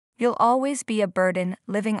You'll always be a burden,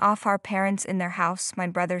 living off our parents in their house, my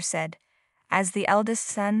brother said. As the eldest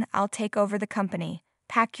son, I'll take over the company.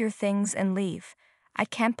 Pack your things and leave. I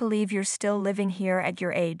can't believe you're still living here at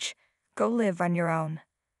your age. Go live on your own.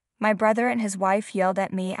 My brother and his wife yelled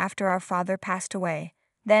at me after our father passed away.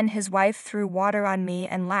 Then his wife threw water on me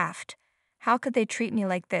and laughed. How could they treat me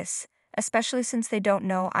like this, especially since they don't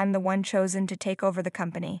know I'm the one chosen to take over the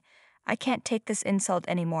company? I can't take this insult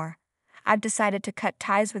anymore. I've decided to cut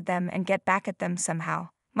ties with them and get back at them somehow.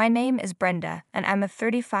 My name is Brenda, and I'm a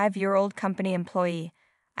 35-year-old company employee.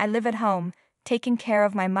 I live at home, taking care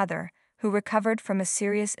of my mother, who recovered from a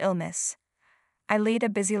serious illness. I lead a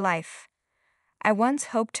busy life. I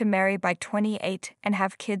once hoped to marry by 28 and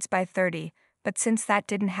have kids by 30, but since that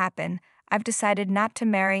didn't happen, I've decided not to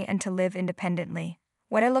marry and to live independently.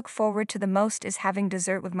 What I look forward to the most is having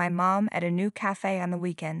dessert with my mom at a new cafe on the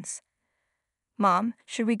weekends. Mom,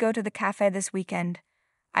 should we go to the cafe this weekend?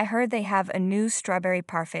 I heard they have a new strawberry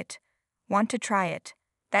parfait. Want to try it?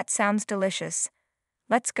 That sounds delicious.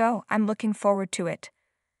 Let's go, I'm looking forward to it.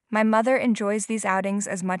 My mother enjoys these outings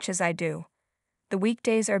as much as I do. The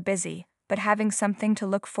weekdays are busy, but having something to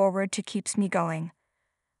look forward to keeps me going.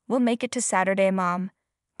 We'll make it to Saturday, Mom,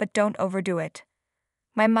 but don't overdo it.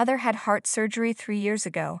 My mother had heart surgery 3 years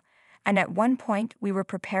ago, and at one point we were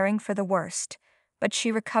preparing for the worst, but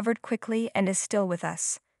she recovered quickly and is still with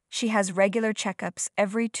us. She has regular checkups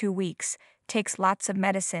every 2 weeks, takes lots of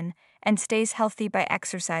medicine, and stays healthy by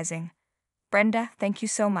exercising. Brenda, thank you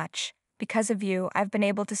so much. Because of you, I've been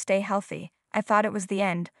able to stay healthy. I thought it was the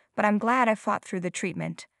end, but I'm glad I fought through the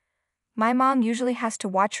treatment. My mom usually has to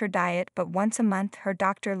watch her diet, but once a month her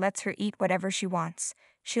doctor lets her eat whatever she wants.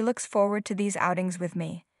 She looks forward to these outings with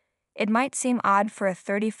me. It might seem odd for a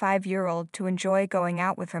 35-year-old to enjoy going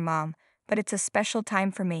out with her mom, but it's a special time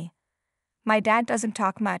for me. My dad doesn't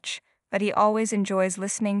talk much, but he always enjoys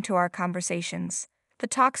listening to our conversations. The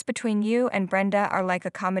talks between you and Brenda are like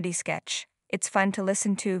a comedy sketch. It's fun to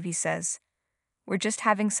listen to, he says. We're just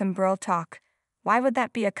having some bro talk. Why would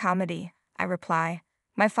that be a comedy? I reply.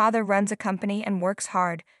 My father runs a company and works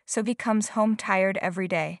hard, so he comes home tired every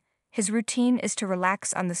day. His routine is to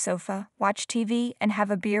relax on the sofa, watch TV, and have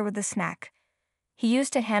a beer with a snack. He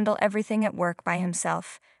used to handle everything at work by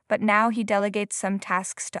himself, but now he delegates some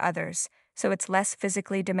tasks to others, so it's less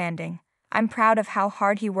physically demanding. I'm proud of how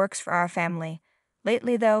hard he works for our family.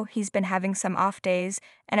 Lately, though, he's been having some off days,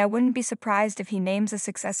 and I wouldn't be surprised if he names a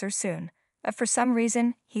successor soon. But for some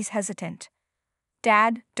reason, he's hesitant.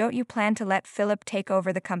 Dad, don't you plan to let Philip take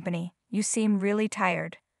over the company? You seem really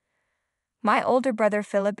tired. My older brother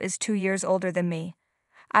Philip is 2 years older than me.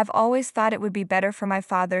 I've always thought it would be better for my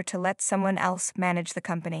father to let someone else manage the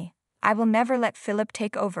company. I will never let Philip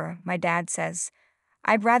take over, my dad says.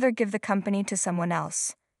 I'd rather give the company to someone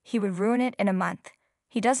else. He would ruin it in a month.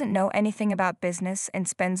 He doesn't know anything about business and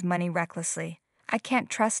spends money recklessly. I can't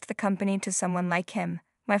trust the company to someone like him,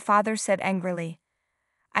 my father said angrily.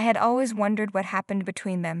 I had always wondered what happened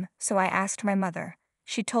between them, so I asked my mother.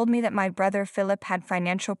 She told me that my brother Philip had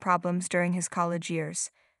financial problems during his college years.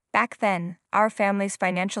 Back then, our family's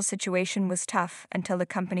financial situation was tough until the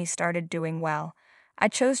company started doing well. I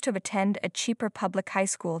chose to attend a cheaper public high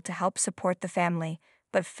school to help support the family,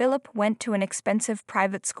 but Philip went to an expensive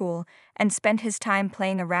private school and spent his time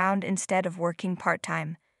playing around instead of working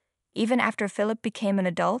part-time. Even after Philip became an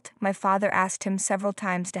adult, my father asked him several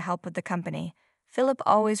times to help with the company. Philip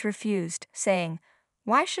always refused, saying,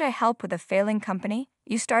 "Why should I help with a failing company?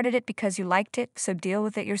 You started it because you liked it, so deal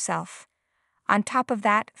with it yourself." On top of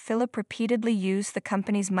that, Philip repeatedly used the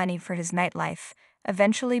company's money for his nightlife,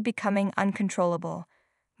 eventually becoming uncontrollable.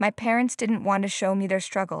 My parents didn't want to show me their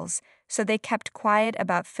struggles, so they kept quiet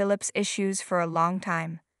about Philip's issues for a long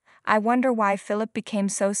time. I wonder why Philip became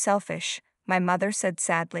so selfish, my mother said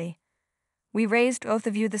sadly. We raised both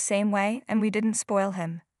of you the same way, and we didn't spoil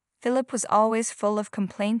him. Philip was always full of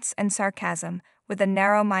complaints and sarcasm, with a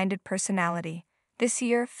narrow-minded personality. This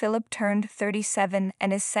year, Philip turned 37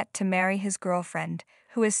 and is set to marry his girlfriend,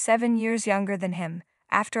 who is 7 years younger than him,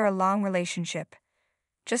 after a long relationship.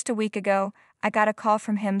 Just a week ago, I got a call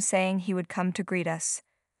from him saying he would come to greet us.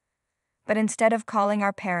 But instead of calling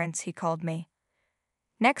our parents, he called me.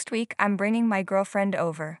 Next week, I'm bringing my girlfriend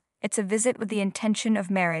over. It's a visit with the intention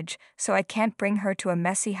of marriage, so I can't bring her to a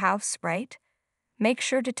messy house, right? Make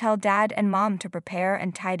sure to tell Dad and Mom to prepare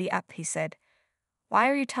and tidy up, he said. Why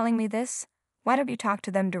are you telling me this? Why don't you talk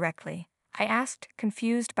to them directly? I asked,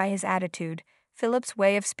 confused by his attitude. Philip's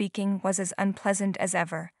way of speaking was as unpleasant as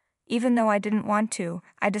ever. Even though I didn't want to,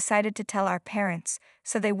 I decided to tell our parents,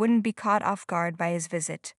 so they wouldn't be caught off guard by his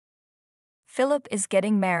visit. Philip is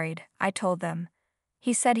getting married, I told them.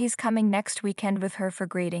 He said he's coming next weekend with her for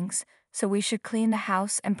greetings, so we should clean the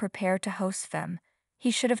house and prepare to host them. He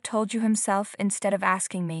should have told you himself instead of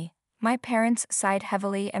asking me. My parents sighed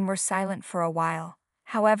heavily and were silent for a while.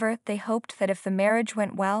 However, they hoped that if the marriage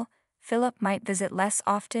went well, Philip might visit less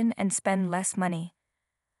often and spend less money.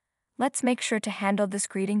 Let's make sure to handle this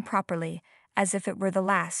greeting properly, as if it were the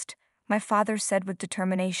last, my father said with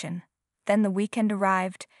determination. Then the weekend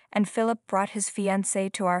arrived, and Philip brought his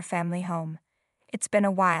fiancée to our family home. It's been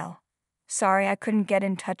a while. Sorry I couldn't get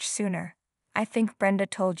in touch sooner. I think Brenda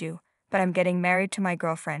told you, but I'm getting married to my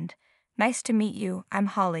girlfriend. Nice to meet you, I'm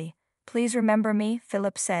Holly. Please remember me,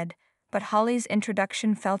 Philip said, but Holly's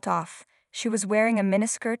introduction felt off. She was wearing a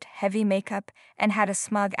miniskirt, heavy makeup, and had a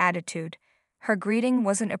smug attitude. Her greeting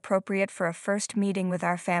wasn't appropriate for a first meeting with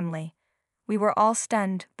our family. We were all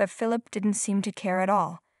stunned, but Philip didn't seem to care at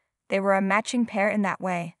all. They were a matching pair in that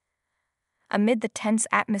way. Amid the tense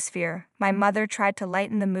atmosphere, my mother tried to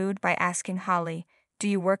lighten the mood by asking Holly, "Do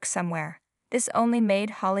you work somewhere?" This only made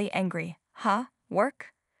Holly angry. Huh? Work?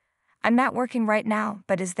 I'm not working right now,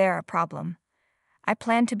 but is there a problem? I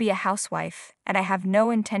plan to be a housewife, and I have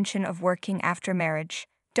no intention of working after marriage.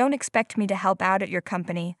 Don't expect me to help out at your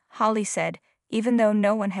company, Holly said, even though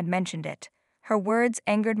no one had mentioned it. Her words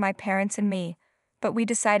angered my parents and me, but we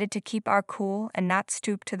decided to keep our cool and not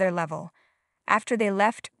stoop to their level. After they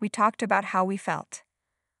left, we talked about how we felt.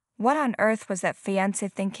 What on earth was that fiancé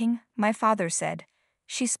thinking? My father said.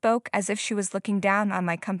 She spoke as if she was looking down on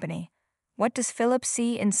my company. What does Philip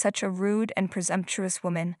see in such a rude and presumptuous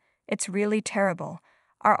woman? It's really terrible.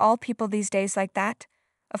 Are all people these days like that?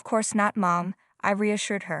 Of course not, Mom, I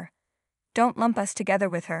reassured her. Don't lump us together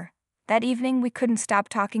with her. That evening we couldn't stop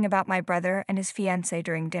talking about my brother and his fiancée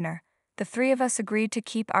during dinner. The three of us agreed to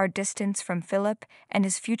keep our distance from Philip and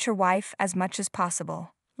his future wife as much as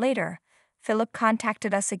possible. Later, Philip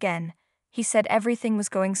contacted us again. He said everything was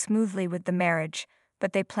going smoothly with the marriage,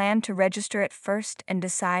 but they planned to register it first and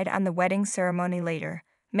decide on the wedding ceremony later.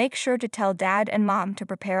 Make sure to tell Dad and Mom to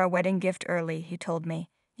prepare a wedding gift early, he told me.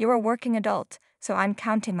 You're a working adult, so I'm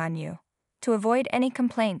counting on you. To avoid any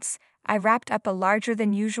complaints, I wrapped up a larger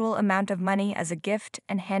than usual amount of money as a gift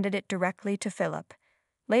and handed it directly to Philip.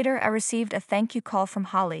 Later, I received a thank you call from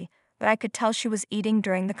Holly, but I could tell she was eating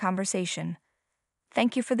during the conversation.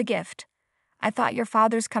 Thank you for the gift. I thought your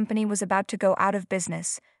father's company was about to go out of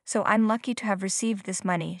business, so I'm lucky to have received this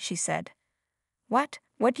money, she said. What?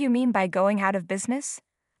 What do you mean by going out of business?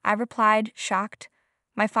 I replied, shocked.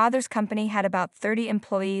 My father's company had about 30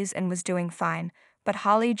 employees and was doing fine, but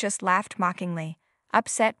Holly just laughed mockingly.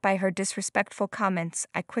 Upset by her disrespectful comments,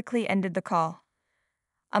 I quickly ended the call.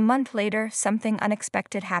 A month later, something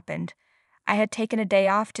unexpected happened. I had taken a day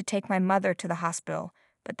off to take my mother to the hospital,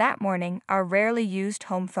 but that morning, our rarely used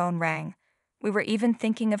home phone rang. We were even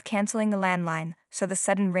thinking of canceling the landline, so the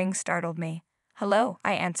sudden ring startled me. Hello,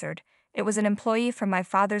 I answered. It was an employee from my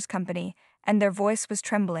father's company, and their voice was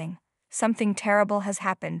trembling. Something terrible has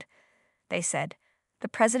happened, they said. The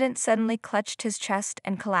president suddenly clutched his chest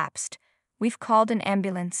and collapsed. We've called an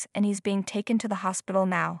ambulance, and he's being taken to the hospital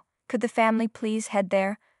now. Could the family please head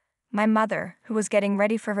there? My mother, who was getting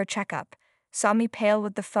ready for her checkup, saw me pale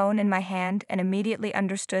with the phone in my hand and immediately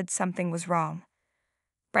understood something was wrong.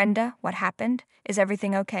 Brenda, what happened? Is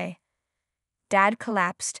everything okay? Dad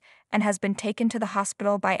collapsed and has been taken to the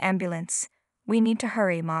hospital by ambulance. We need to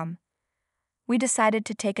hurry, Mom. We decided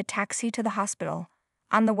to take a taxi to the hospital.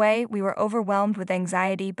 On the way, we were overwhelmed with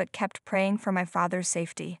anxiety but kept praying for my father's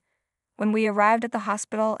safety. When we arrived at the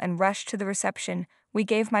hospital and rushed to the reception, we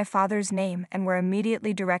gave my father's name and were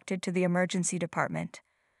immediately directed to the emergency department.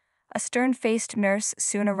 A stern-faced nurse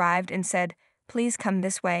soon arrived and said, "Please come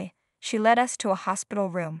this way." She led us to a hospital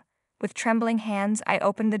room. With trembling hands, I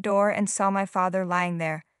opened the door and saw my father lying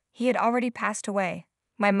there. He had already passed away.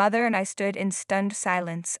 My mother and I stood in stunned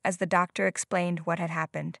silence as the doctor explained what had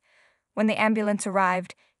happened. When the ambulance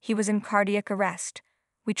arrived, he was in cardiac arrest.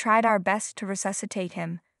 We tried our best to resuscitate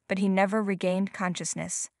him, but he never regained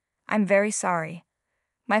consciousness. I'm very sorry.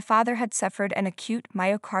 My father had suffered an acute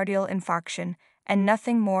myocardial infarction, and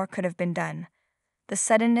nothing more could have been done. The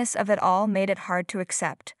suddenness of it all made it hard to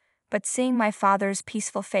accept, but seeing my father's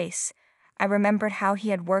peaceful face, I remembered how he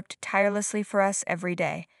had worked tirelessly for us every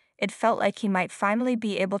day. It felt like he might finally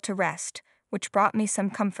be able to rest, which brought me some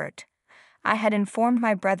comfort. I had informed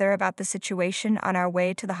my brother about the situation on our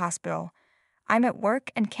way to the hospital. "I'm at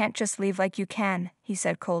work and can't just leave like you can," he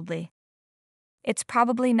said coldly. "It's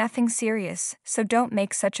probably nothing serious, so don't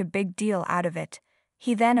make such a big deal out of it."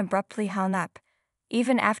 He then abruptly hung up.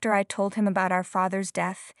 Even after I told him about our father's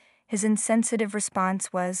death, his insensitive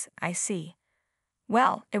response was, "I see.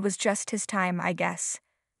 Well, it was just his time, I guess."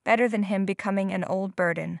 Better than him becoming an old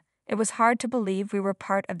burden. It was hard to believe we were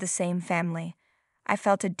part of the same family. I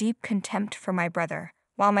felt a deep contempt for my brother.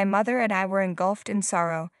 While my mother and I were engulfed in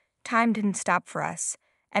sorrow, time didn't stop for us,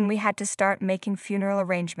 and we had to start making funeral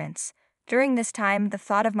arrangements. During this time, the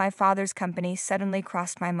thought of my father's company suddenly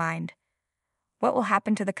crossed my mind. What will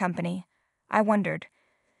happen to the company? I wondered.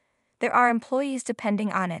 There are employees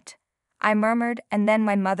depending on it. I murmured, and then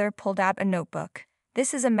my mother pulled out a notebook.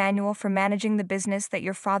 This is a manual for managing the business that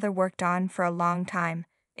your father worked on for a long time.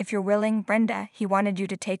 If you're willing, Brenda, he wanted you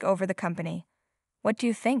to take over the company. What do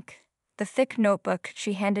you think? The thick notebook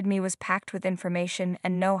she handed me was packed with information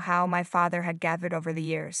and know-how my father had gathered over the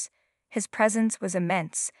years. His presence was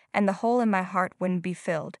immense, and the hole in my heart wouldn't be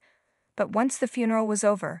filled. But once the funeral was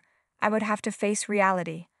over, I would have to face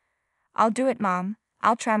reality. I'll do it, Mom.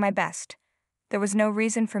 I'll try my best. There was no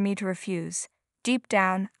reason for me to refuse. Deep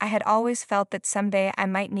down, I had always felt that someday I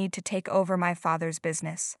might need to take over my father's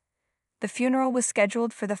business. The funeral was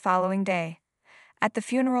scheduled for the following day. At the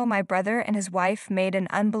funeral, my brother and his wife made an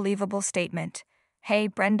unbelievable statement. "Hey,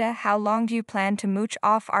 Brenda, how long do you plan to mooch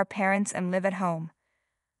off our parents and live at home?"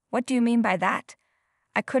 What do you mean by that?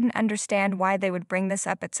 I couldn't understand why they would bring this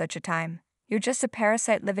up at such a time. You're just a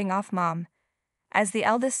parasite living off Mom. As the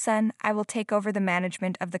eldest son, I will take over the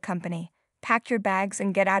management of the company. Pack your bags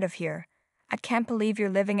and get out of here. I can't believe you're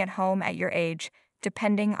living at home at your age,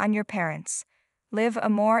 depending on your parents. Live a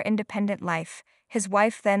more independent life. His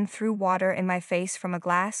wife then threw water in my face from a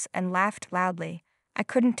glass and laughed loudly. I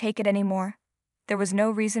couldn't take it anymore. There was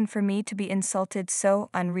no reason for me to be insulted so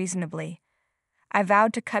unreasonably. I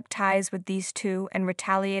vowed to cut ties with these two and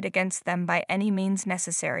retaliate against them by any means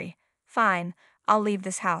necessary. Fine, I'll leave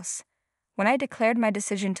this house. When I declared my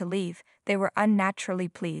decision to leave, they were unnaturally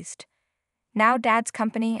pleased. Now Dad's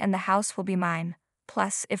company and the house will be mine.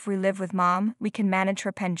 Plus, if we live with Mom, we can manage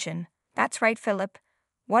her pension. That's right, Philip.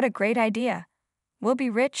 What a great idea. We'll be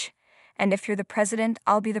rich, and if you're the president,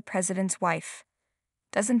 I'll be the president's wife.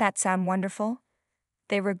 Doesn't that sound wonderful?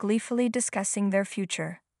 They were gleefully discussing their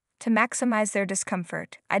future. To maximize their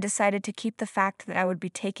discomfort, I decided to keep the fact that I would be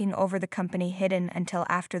taking over the company hidden until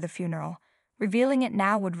after the funeral. Revealing it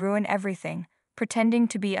now would ruin everything. Pretending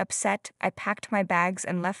to be upset, I packed my bags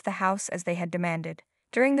and left the house as they had demanded.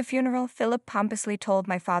 During the funeral, Philip pompously told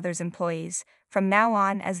my father's employees, "From now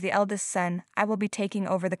on, as the eldest son, I will be taking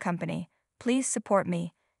over the company. Please support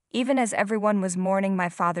me." Even as everyone was mourning my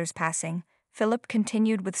father's passing, Philip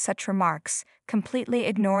continued with such remarks, completely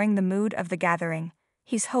ignoring the mood of the gathering.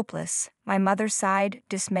 "He's hopeless," my mother sighed,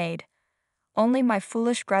 dismayed. Only my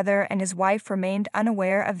foolish brother and his wife remained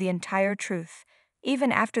unaware of the entire truth.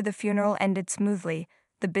 Even after the funeral ended smoothly,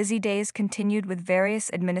 the busy days continued with various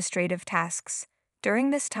administrative tasks.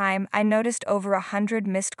 During this time, I noticed over 100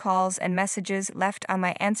 missed calls and messages left on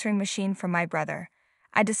my answering machine from my brother.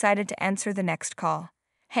 I decided to answer the next call.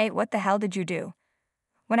 "Hey, what the hell did you do?"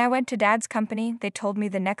 When I went to Dad's company, they told me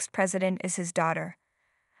the next president is his daughter.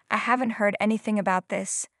 I haven't heard anything about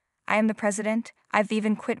this. I am the president. I've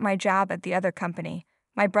even quit my job at the other company.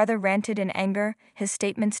 My brother ranted in anger, his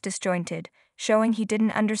statements disjointed, showing he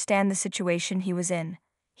didn't understand the situation he was in.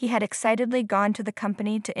 He had excitedly gone to the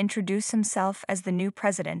company to introduce himself as the new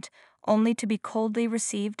president, only to be coldly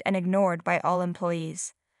received and ignored by all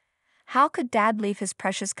employees. How could Dad leave his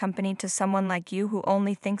precious company to someone like you who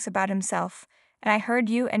only thinks about himself? And I heard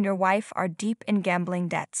you and your wife are deep in gambling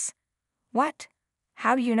debts. What?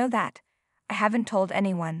 How do you know that? I haven't told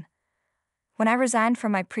anyone. When I resigned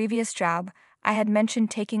from my previous job, I had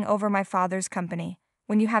mentioned taking over my father's company.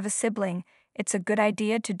 When you have a sibling, it's a good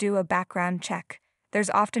idea to do a background check. There's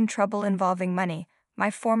often trouble involving money,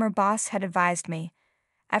 my former boss had advised me.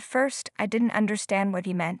 At first, I didn't understand what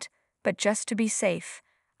he meant, but just to be safe,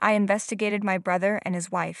 I investigated my brother and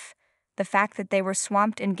his wife. The fact that they were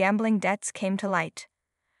swamped in gambling debts came to light.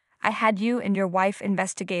 I had you and your wife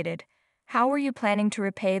investigated. How were you planning to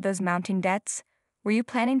repay those mounting debts? Were you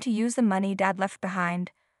planning to use the money Dad left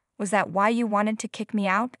behind? Was that why you wanted to kick me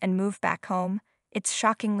out and move back home? It's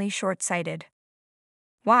shockingly short-sighted.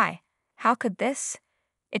 Why? How could this?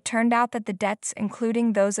 It turned out that the debts,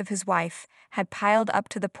 including those of his wife, had piled up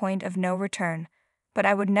to the point of no return, but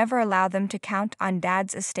I would never allow them to count on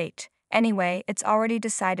Dad's estate. Anyway, it's already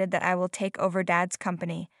decided that I will take over Dad's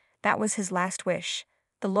company. That was his last wish.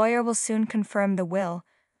 The lawyer will soon confirm the will,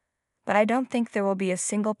 but I don't think there will be a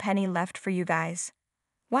single penny left for you guys.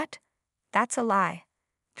 What? That's a lie.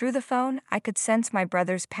 Through the phone, I could sense my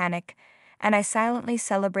brother's panic, and I silently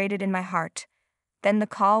celebrated in my heart. Then the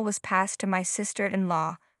call was passed to my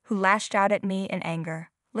sister-in-law, who lashed out at me in anger.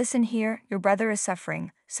 "Listen here, your brother is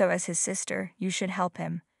suffering, so as his sister, you should help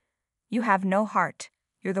him. You have no heart.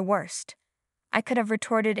 You're the worst." I could have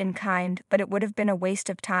retorted in kind, but it would have been a waste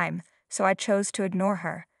of time, so I chose to ignore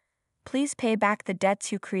her. Please pay back the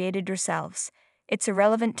debts you created yourselves. It's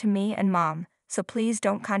irrelevant to me and Mom, so please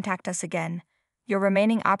don't contact us again. Your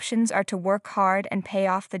remaining options are to work hard and pay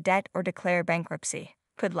off the debt or declare bankruptcy.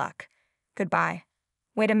 Good luck. Goodbye.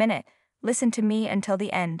 Wait a minute, listen to me until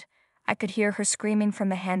the end. I could hear her screaming from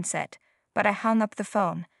the handset, but I hung up the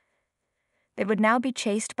phone. They would now be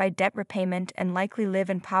chased by debt repayment and likely live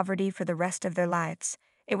in poverty for the rest of their lives.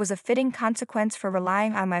 It was a fitting consequence for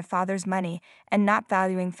relying on my father's money and not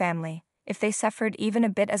valuing family. If they suffered even a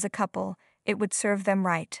bit as a couple, it would serve them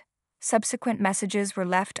right. Subsequent messages were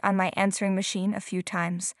left on my answering machine a few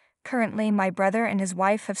times. Currently, my brother and his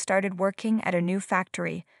wife have started working at a new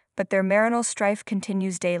factory, but their marital strife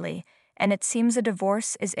continues daily, and it seems a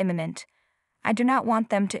divorce is imminent. I do not want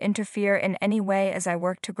them to interfere in any way as I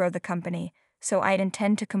work to grow the company, so I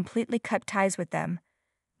intend to completely cut ties with them.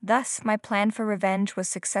 Thus, my plan for revenge was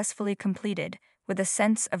successfully completed, with a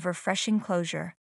sense of refreshing closure.